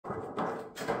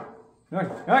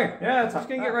Alright, yeah, let's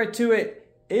gonna get right to it.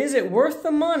 Is it worth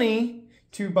the money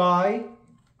to buy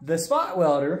the spot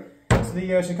welder? It's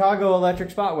the Chicago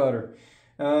electric spot welder.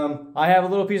 I have a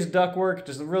little piece of ductwork,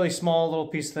 just a really small little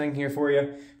piece of thing here for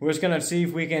you. We're just gonna see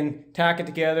if we can tack it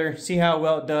together, see how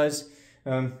well it does.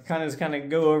 Kind of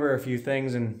go over a few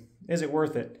things, and is it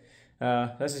worth it?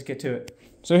 Let's just get to it.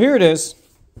 So here it is.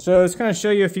 So let's kind of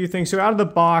show you a few things. So out of the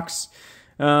box,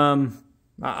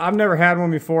 I've never had one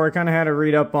before. I kind of had to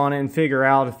read up on it and figure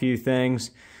out a few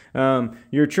things.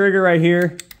 Your trigger right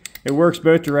here, it works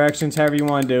both directions, however you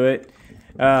want to do it.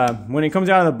 When it comes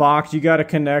out of the box, you got to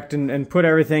connect and put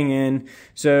everything in.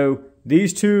 So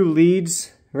these two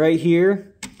leads right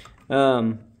here,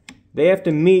 they have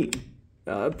to meet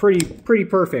pretty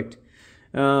perfect.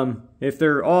 If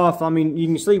they're off, I mean, you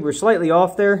can see we're slightly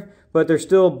off there, but they're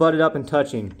still butted up and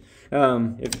touching.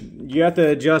 If you have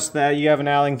to adjust that, you have an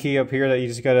Allen key up here that you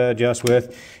just got to adjust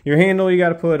with. Your handle you got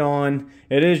to put on.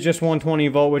 It is just 120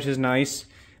 volt, which is nice.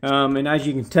 And as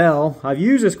you can tell, I've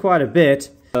used this quite a bit.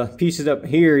 Pieces up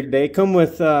here, they come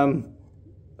with a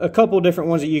couple different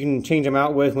ones that you can change them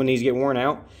out with when these get worn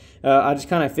out. I just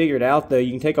kind of figured out that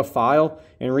you can take a file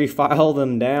and refile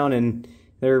them down and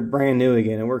they're brand new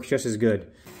again. It works just as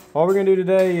good. All we're going to do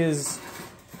today is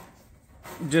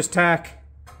just tack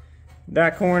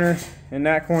that corner and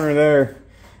that corner there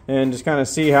and just kind of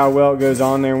see how well it goes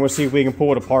on there, and we'll see if we can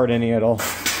pull it apart any at all.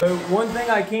 So one thing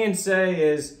I can say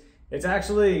is it's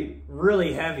actually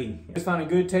really heavy. Just find a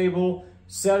good table,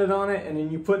 set it on it, and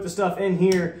then you put the stuff in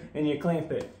here and you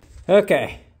clamp it.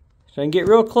 Okay, so I can get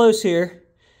real close here.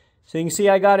 So you can see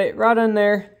I got it right in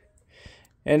there,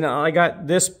 and I got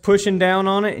this pushing down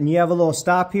on it, and you have a little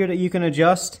stop here that you can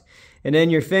adjust, and then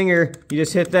your finger, you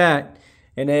just hit that,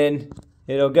 and then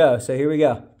it'll go. So here we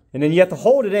go. And then you have to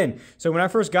hold it in. So when I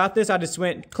first got this, I just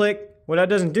went click. Well, that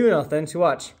doesn't do nothing, so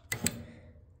watch.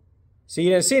 See, you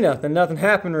didn't see nothing. Nothing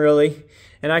happened really.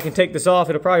 And I can take this off.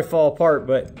 It'll probably fall apart,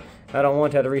 but I don't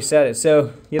want to have to reset it.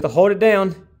 So you have to hold it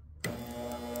down.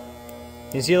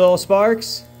 You see little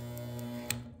sparks?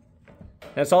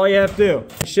 That's all you have to do.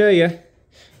 I'll show you.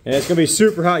 And it's going to be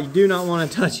super hot. You do not want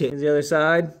to touch it. Here's the other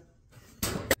side.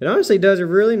 It honestly does a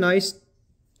really nice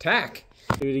tack.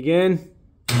 Do it again.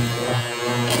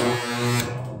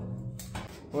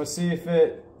 Let's see if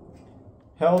it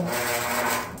held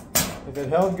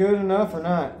good enough or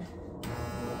not.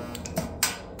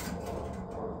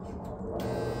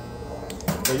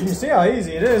 So you can see how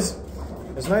easy it is.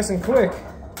 It's nice and quick.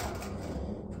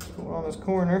 Put it on this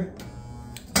corner.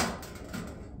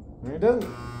 And it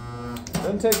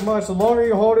doesn't take much. The longer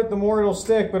you hold it, the more it'll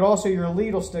stick, but also your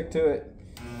lead will stick to it.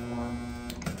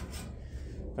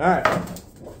 Alright.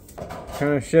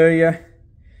 Kind of show you.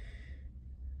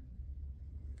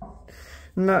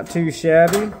 Not too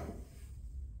shabby.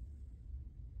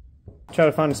 Try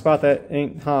to find a spot that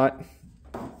ain't hot.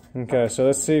 Okay, so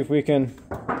let's see if we can.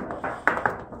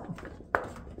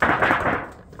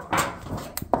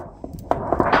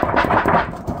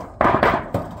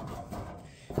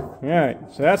 Alright,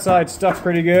 so that side's stuck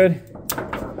pretty good.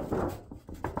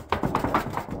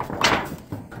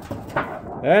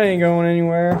 That ain't going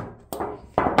anywhere.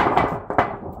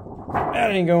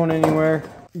 That ain't going anywhere.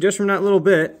 Just from that little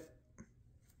bit,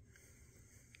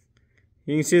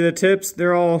 you can see the tips,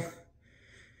 they're all,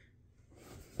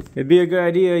 it'd be a good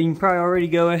idea. You can probably already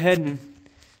go ahead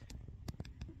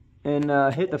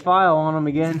and hit the file on them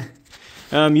again.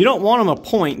 You don't want them a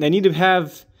point. They need to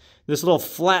have this little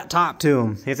flat top to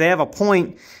them. If they have a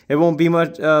point, it won't be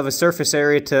much of a surface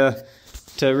area to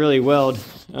really weld,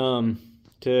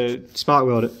 to spot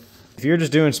weld it. If you're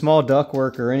just doing small duct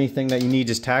work or anything that you need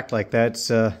just tacked like that,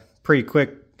 it's pretty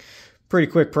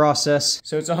quick process.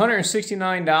 So it's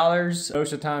 $169.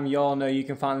 Most of the time, y'all know you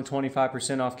can find the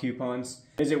 25% off coupons.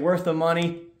 Is it worth the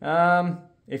money?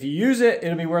 If you use it,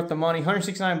 it'll be worth the money.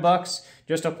 169 bucks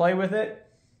just to play with it.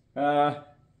 Kind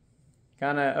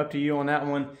of up to you on that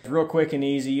one. It's real quick and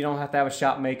easy. You don't have to have a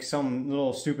shop make some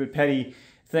little stupid petty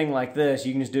thing like this.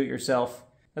 You can just do it yourself.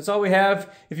 That's all we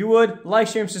have. If you would, like,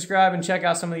 share, and subscribe, and check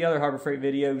out some of the other Harbor Freight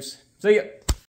videos. See ya!